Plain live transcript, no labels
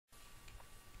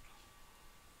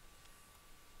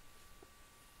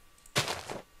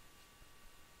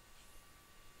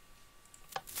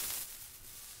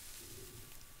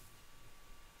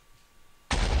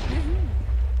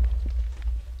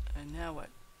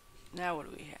now what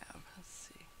do we have? Let's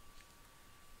see.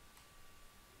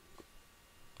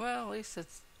 Well, at least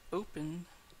it's open.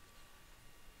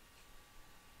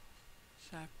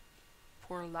 Should I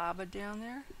pour lava down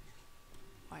there?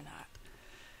 Why not?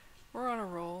 We're on a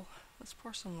roll. Let's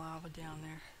pour some lava down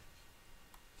there.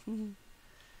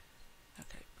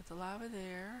 Okay, put the lava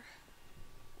there.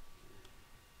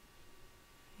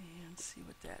 And see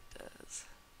what that does.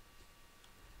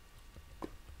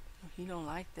 Oh, he don't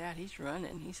like that. He's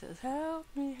running. He says, "Help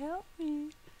me, help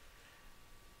me."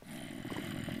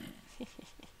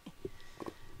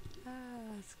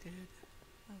 That's good.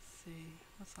 Let's see.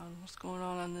 What's going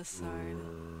on this side?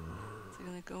 Is it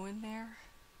gonna go in there?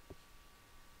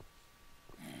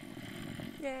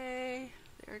 Yay!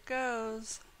 There it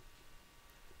goes.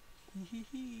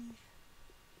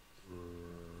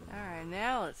 Alright,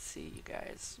 now let's see, you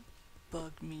guys.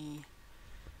 Bug me.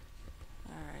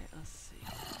 Alright, let's see.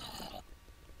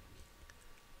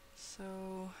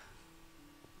 So...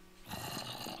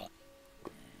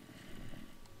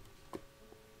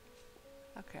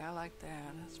 okay, I like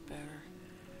that. That's better.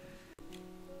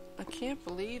 I can't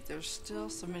believe there's still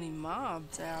so many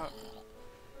mobs out.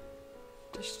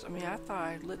 I mean, I thought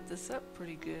I lit this up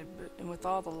pretty good, and with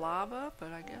all the lava,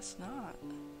 but I guess not.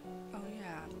 Oh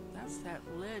yeah, that's that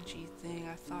ledgy thing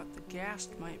I thought the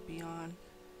ghast might be on.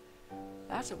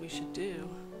 That's what we should do.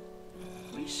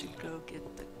 We should go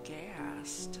get the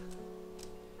ghast.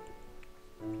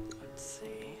 Let's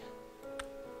see.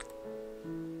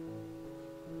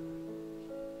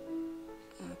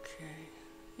 Okay.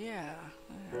 Yeah.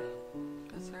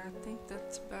 Because I think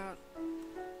that's about...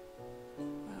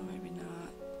 well, maybe not.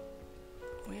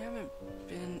 We haven't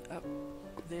been up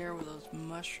there where those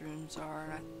mushrooms are,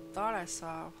 and I thought I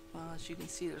saw, well, as you can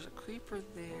see, there's a creeper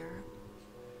there.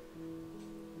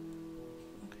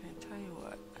 Okay, tell you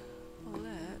what,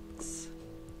 let's...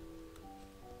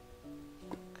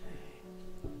 okay.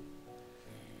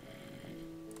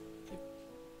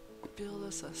 Build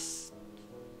us a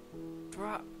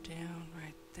drop down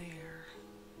right there.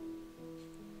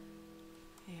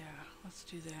 Yeah, let's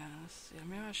do that. Let's see.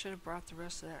 Maybe I should have brought the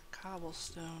rest of that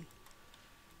cobblestone.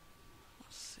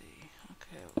 Let's see.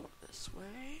 Okay, we'll go this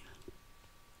way.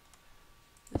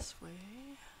 This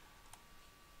way.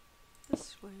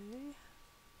 This way.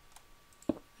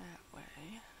 That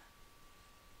way.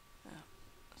 Now,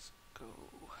 let's go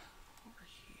over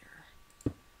here.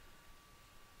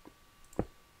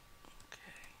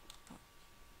 Okay. Oh,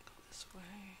 go this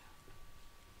way.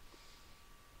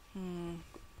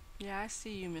 Yeah, I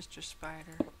see you, Mr.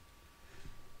 Spider.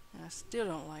 And I still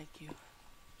don't like you.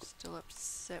 Still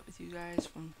upset with you guys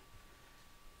from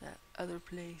that other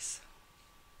place.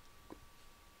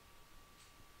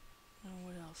 Now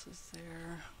what else is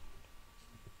there?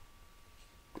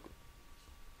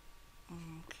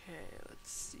 Okay,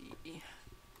 let's see.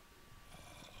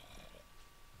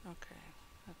 Okay,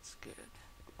 that's good.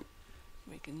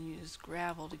 We can use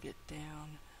gravel to get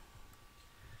down.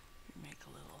 Make a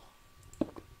little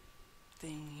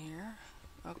thing here.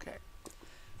 Okay.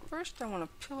 First I want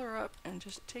to pillar up and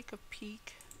just take a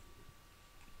peek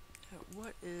at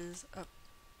what is up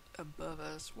above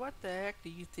us. What the heck do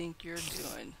you think you're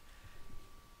doing?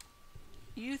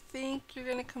 You think you're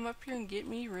gonna come up here and get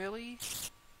me, really?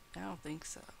 I don't think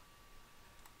so.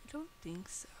 I don't think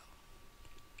so.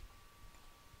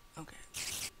 Okay.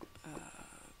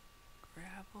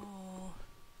 Gravel.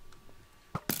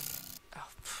 Oh,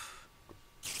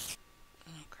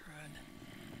 oh crud.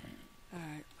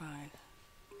 Alright, fine.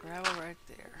 Gravel right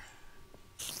there.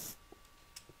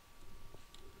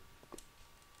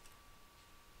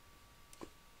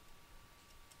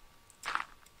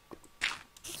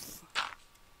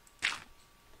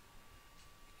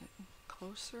 Getting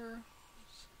closer.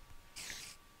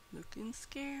 Looking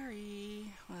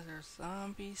scary. Are there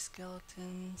zombie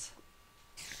skeletons?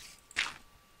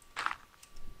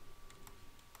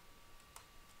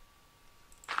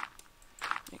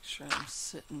 Make sure I'm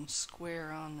sitting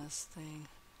square on this thing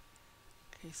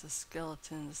in case a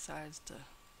skeleton decides to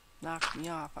knock me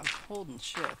off. I'm holding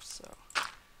shift, so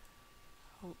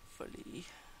hopefully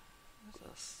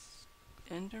there's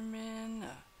a enderman,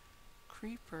 a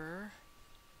creeper,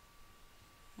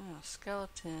 a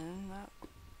skeleton, not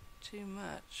too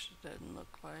much, doesn't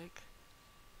look like.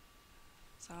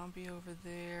 Zombie over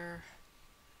there.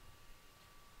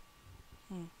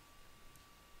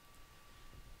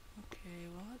 Okay,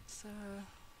 well let's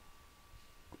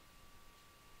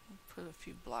put a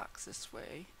few blocks this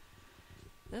way.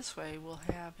 This way we'll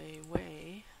have a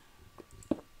way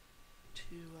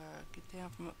to get down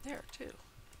from up there too.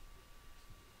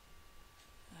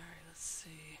 Alright, let's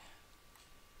see.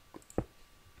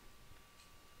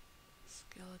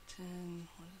 skeleton.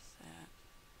 What is that?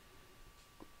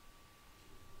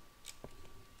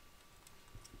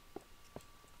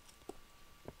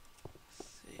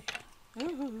 Let's see.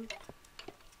 Ooh.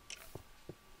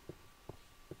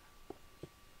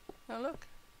 Oh, look.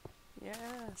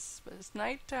 Yes, but it's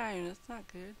nighttime. That's not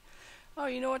good. Oh,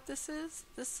 you know what this is?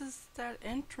 This is that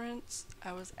entrance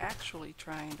I was actually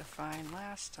trying to find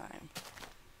last time.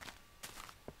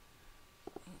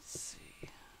 Let's see.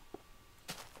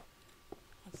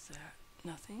 What's that?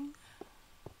 Nothing?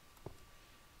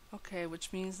 Okay,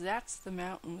 which means that's the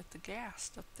mountain with the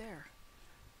ghast up there.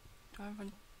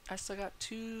 I still got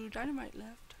 2 dynamite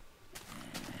left.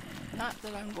 Not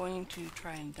that I'm going to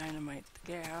try and dynamite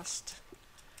the ghast,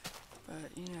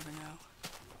 but you never know.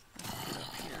 Let's get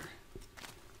up here.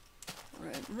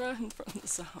 Run from the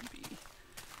zombie.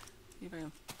 See if I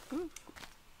can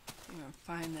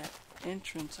find that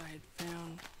entrance I had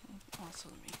found. Also,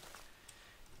 let me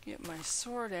get my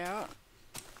sword out,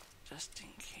 just in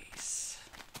case.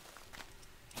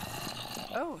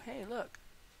 Oh, hey, look.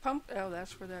 Oh,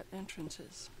 that's where that entrance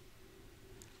is.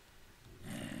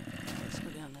 Let's go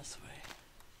down this way.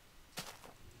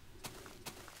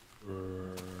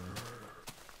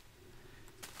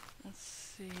 Let's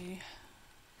see.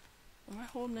 Am I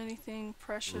holding anything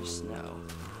precious? No.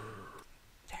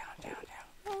 Down, down, down.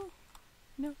 Oh,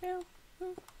 no, no.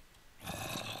 Oh.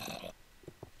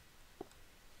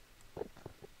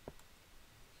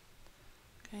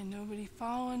 Okay, nobody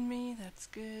following me. That's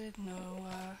good. No,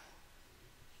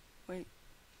 wait.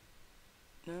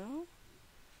 No?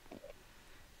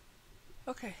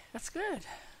 Okay, that's good.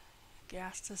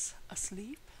 Ghast is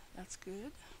asleep. That's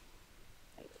good.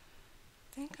 I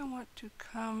think I want to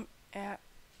come at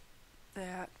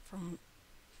that from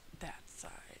that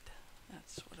side.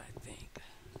 That's what I think.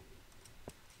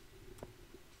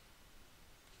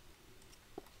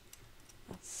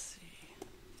 Let's see.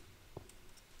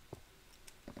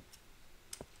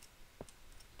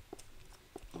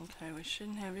 Okay, we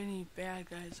shouldn't have any bad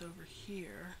guys over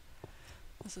here.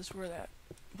 This is where that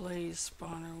blaze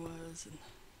spawner was, and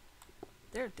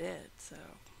they're dead, so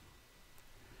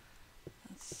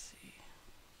let's see.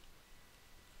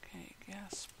 Okay,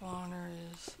 gas spawner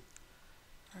is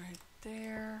right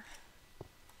there.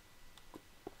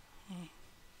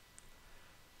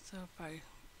 So if I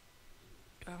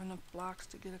have enough blocks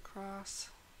to get across,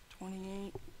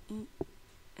 28,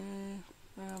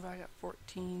 well, but I got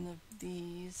 14 of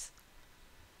these.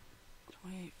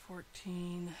 28,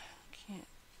 14, can't,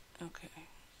 okay,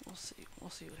 we'll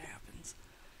see what happens.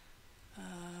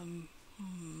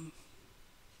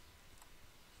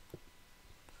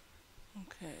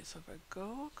 Okay, so if I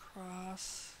go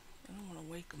across, I don't want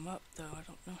to wake them up though. I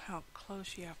don't know how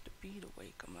close you have to be to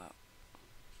wake them up.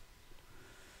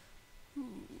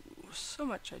 Ooh, so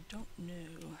much I don't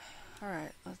know.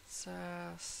 Alright, let's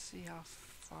see how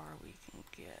far we can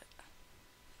get.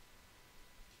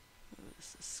 Ooh,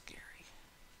 this is scary.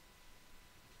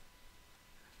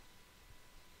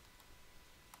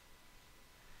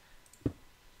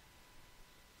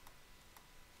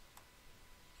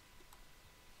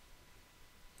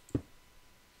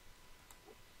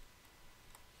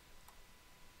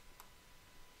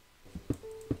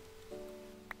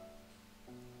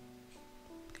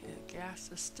 Gas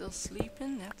is still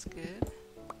sleeping, that's good.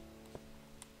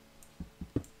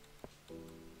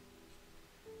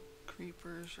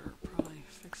 Creepers are probably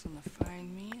fixing to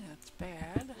find me, that's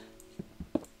bad.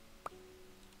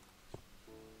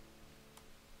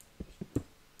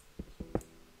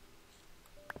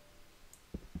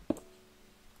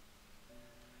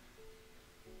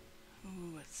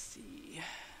 Ooh, let's see.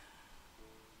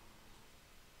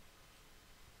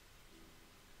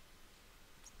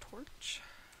 Torch.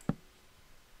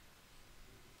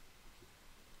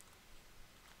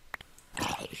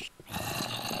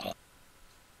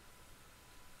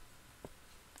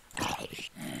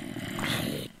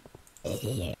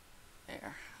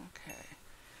 There, okay.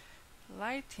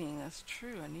 Lighting, that's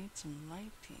true, I need some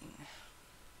lighting.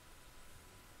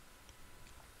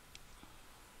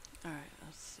 Alright,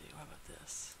 let's see, what about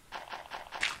this?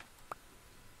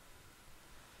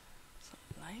 Some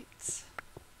lights.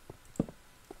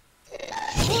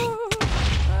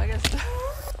 I guess.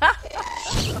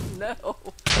 Oh no!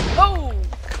 Oh,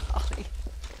 golly!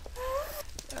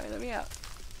 Alright, let me out.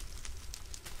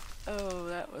 Oh,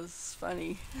 that was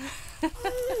funny.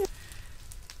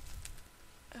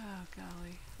 Oh,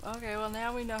 golly. Okay, well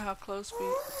now we know how close we...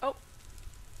 Oh!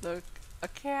 Look, a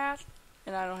cat,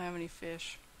 and I don't have any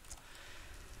fish.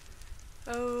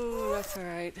 Oh, that's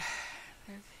alright.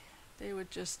 They would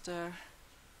just,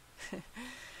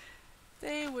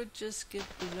 they would just get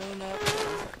blown up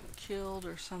or killed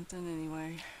or something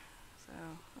anyway. So,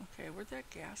 okay, where'd that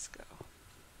gas go?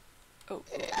 Oh.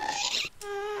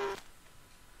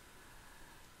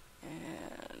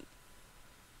 And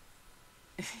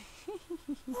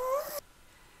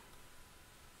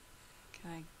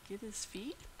can I get his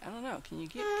feet? I don't know. Can you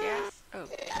get gas? Oh.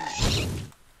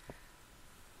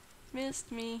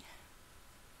 Missed me.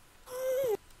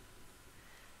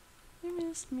 You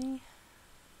missed me.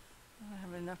 I don't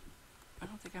have enough. I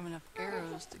don't think I have enough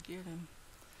arrows to get him.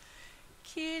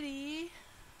 Kitty.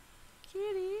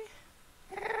 Kitty.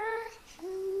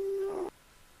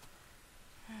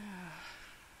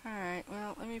 Alright,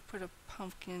 well, let me put a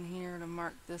pumpkin here to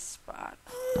mark this spot.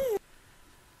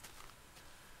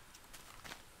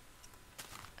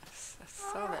 I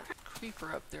saw that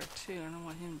creeper up there too. I don't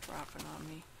want him dropping on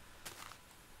me.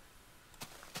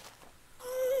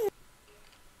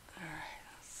 Alright,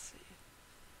 let's see.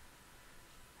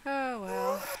 Oh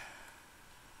well.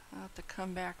 I'll have to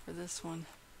come back for this one.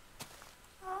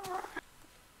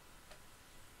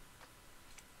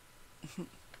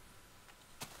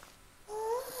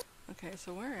 Okay,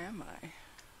 so where am I?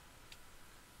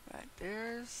 Right,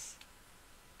 there's...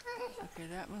 Okay,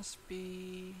 that must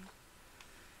be...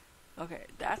 Okay,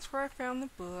 that's where I found the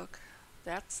book.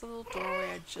 That's the little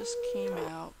doorway I just came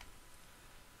out.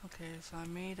 Okay, so I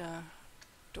made a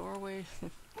doorway,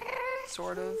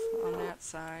 sort of, on that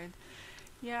side.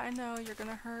 Yeah, I know, you're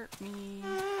gonna hurt me.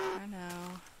 I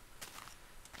know.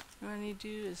 What I need to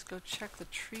do is go check the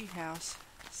tree house,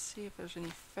 see if there's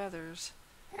any feathers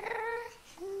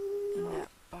in that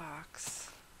box.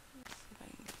 Let's see if I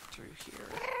can get through here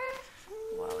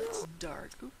while it's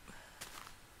dark. Oop.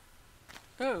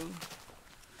 Oh.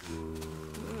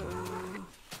 Whoa.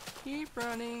 Keep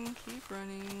running, keep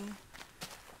running.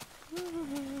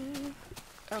 Woo.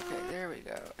 Okay, there we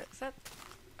go. Is that...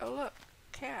 Oh look,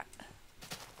 cat.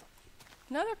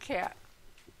 Another cat.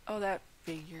 Oh, that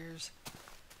figures.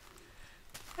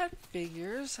 That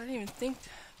figures. I didn't even think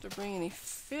to bring any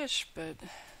fish, but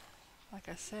like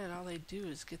I said, all they do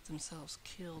is get themselves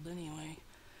killed anyway.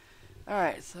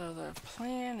 Alright, so the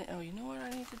plan... Oh, you know what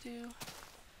I need to do?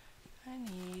 I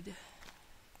need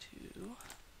to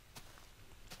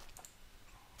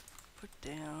put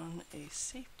down a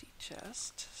safety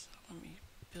chest. So let me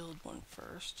build one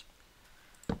first.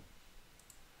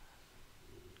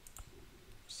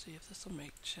 See if this will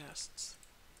make chests.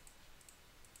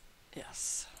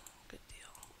 Yes, good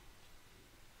deal.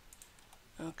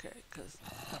 Okay, because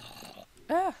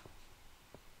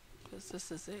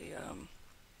this is a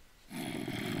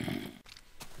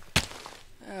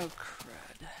oh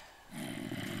crud.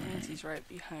 That means he's right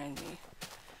behind me.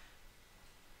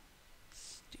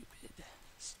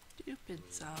 Stupid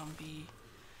zombie.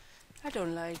 I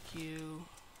don't like you.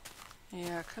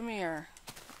 Yeah, come here.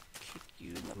 Kick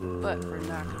you in the butt for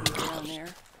knocking me down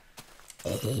there.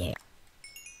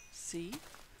 See?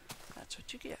 That's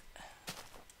what you get.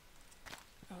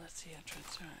 Oh, that's the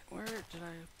entrance. Alright, where did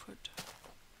I put...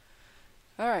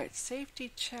 Alright,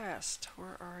 safety chest.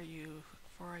 Where are you?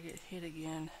 Before I get hit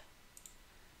again.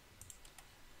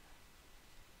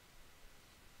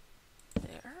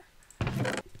 There.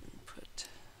 And put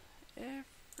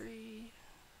everything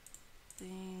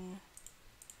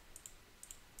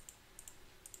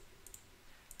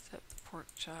except the pork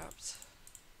chops.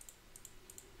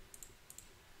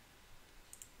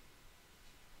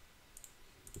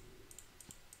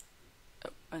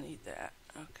 Oh, I need that.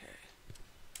 Okay.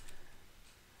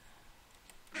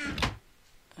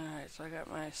 Alright, so I got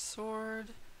my sword,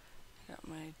 I got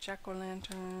my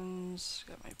jack-o'-lanterns,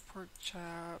 got my pork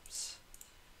chops,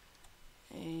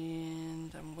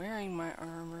 and I'm wearing my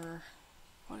armor.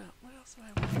 What else do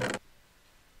I want?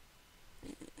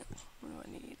 What do I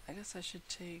need? I guess I should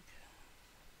take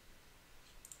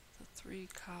the 3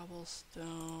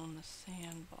 cobblestone, the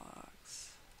sand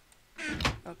blocks.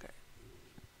 Okay.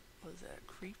 What is that, a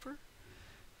creeper?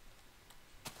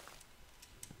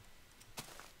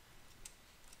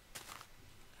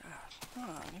 Come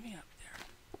on, get me up there.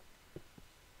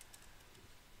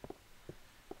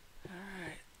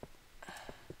 Alright.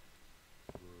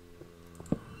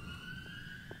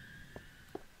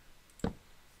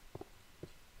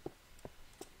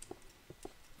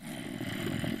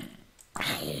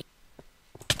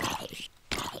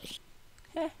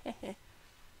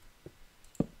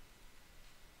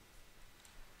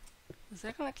 Is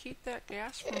that gonna keep that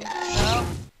gas from... No.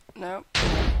 Nope.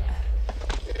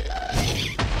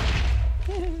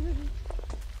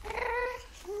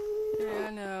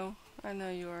 Yeah, I know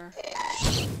you are.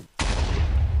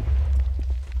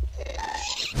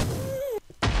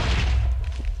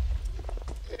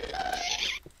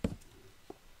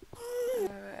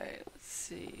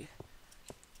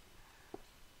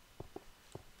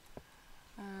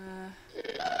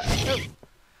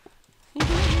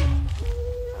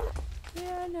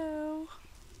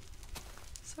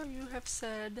 So you have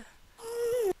said.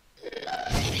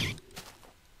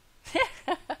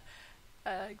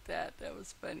 I like that. That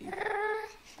was funny.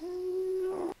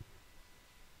 Oh,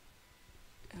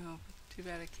 too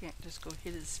bad I can't just go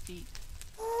hit his feet.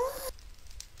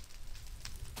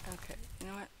 Okay, you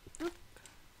know what? Oop.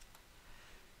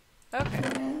 Okay,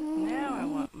 now I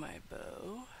want my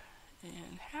bow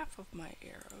and half of my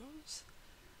arrows.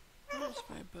 Where's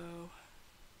my bow?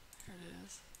 There it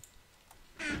is.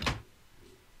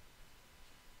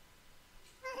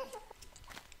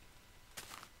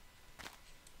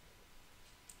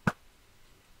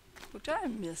 Would I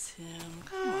miss him?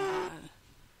 Come on.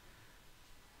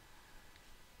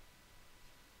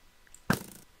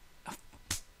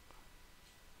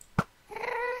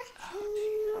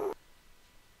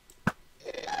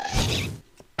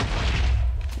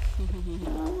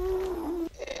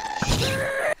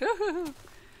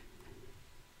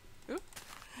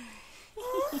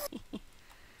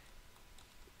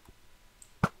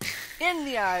 In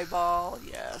the eyeball,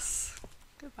 yes.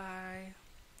 Goodbye.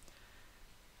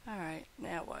 Alright,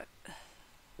 now what?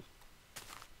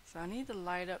 So I need to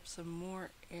light up some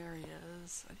more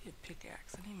areas. I need a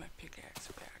pickaxe. I need my pickaxe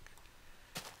back.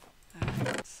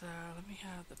 Alright, so let me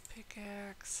have the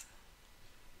pickaxe.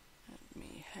 Let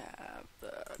me have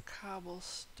the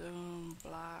cobblestone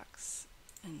blocks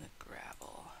and the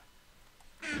gravel.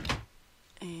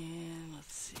 And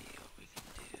let's see what we can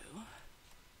do.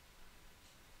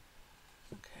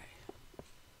 Okay.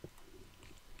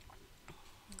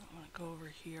 I'm going to go over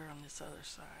here on this other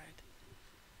side.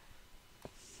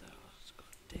 So let's go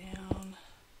down.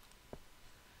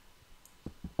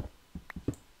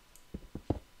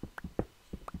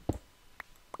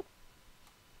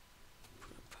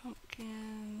 Put a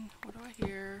pumpkin. What do I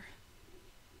hear?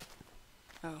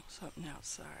 Oh, something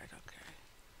outside. Okay.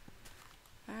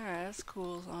 Alright, that's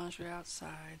cool as long as you're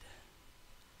outside.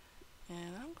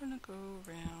 And I'm going to go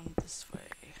around this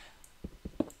way.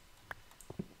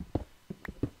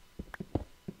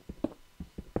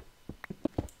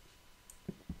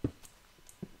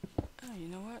 Oh, you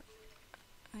know what?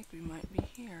 I think we might be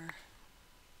here.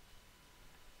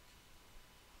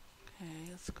 Okay,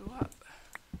 let's go up.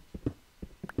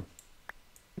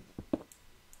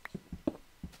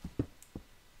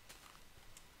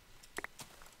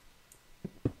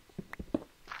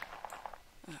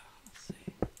 Oh, let's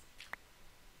see.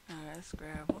 That's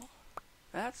gravel.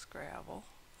 That's gravel.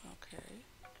 Okay.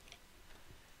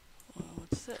 Well,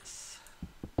 what's this?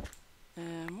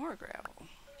 And more gravel.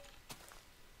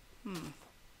 Okay.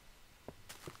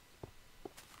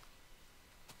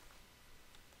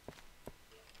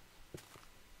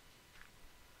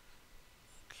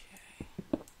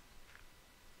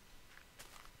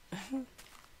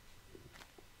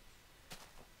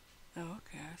 Oh,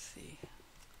 okay, I see.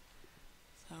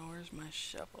 So where's my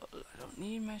shovel? I don't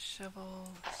need my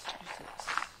shovel. Let's use this.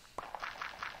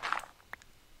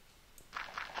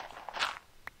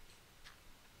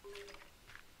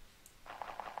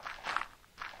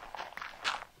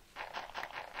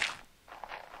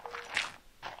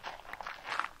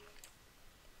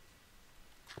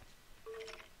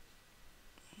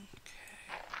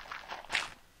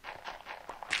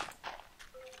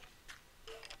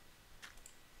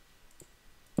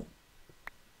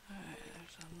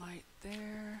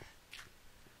 There.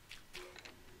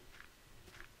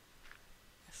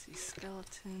 I see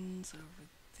skeletons over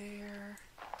there.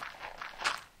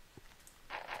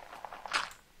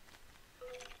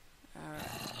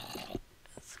 Alright,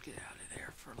 let's get out of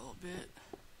there for a little bit.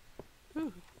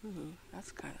 Ooh,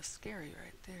 that's kind of scary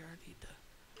right there. I need to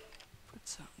put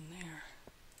something there.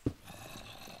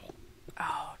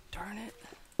 Oh, darn it.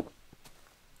 I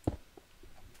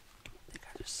think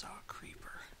I just saw a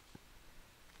creeper.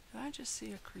 Did I just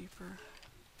see a creeper?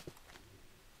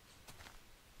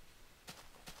 I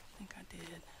think I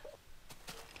did.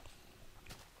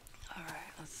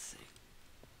 Alright, let's see.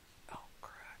 Oh,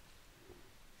 crap.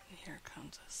 And here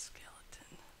comes a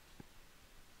skeleton.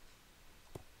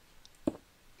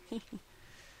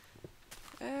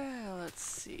 Let's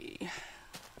see.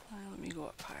 Let me go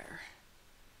up higher.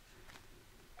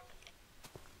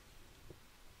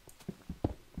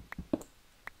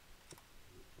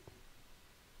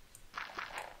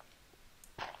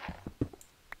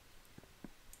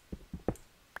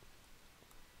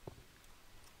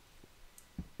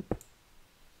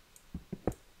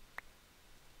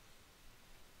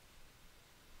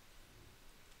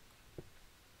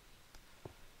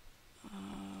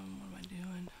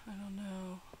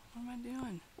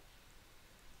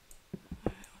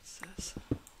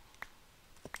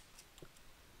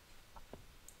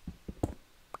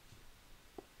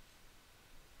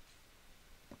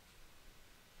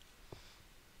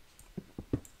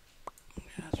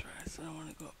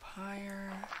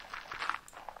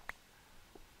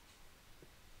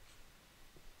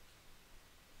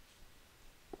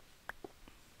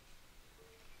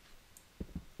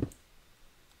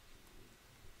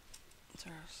 Is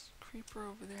there a creeper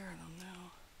over there? I don't know.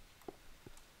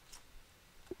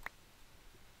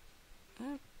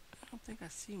 I don't think I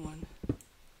see one.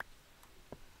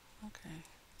 Okay.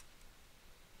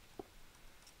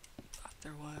 Thought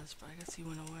there was, but I guess he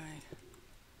went away.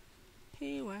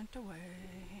 He went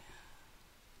away.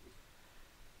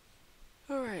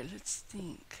 Alright, let's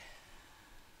think.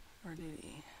 Or did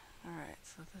he? Alright,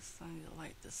 so this, I need to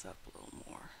light this up a little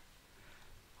more.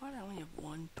 Why do I only have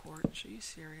one torch? Are you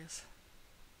serious?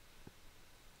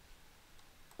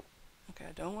 Okay,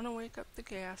 I don't want to wake up the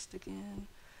ghast again,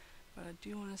 but I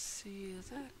do want to see, is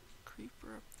that a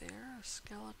creeper up there? A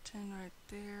skeleton right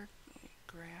there?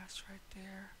 Grass right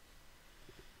there?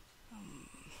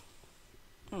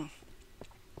 I knew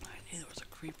there was a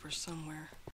creeper somewhere.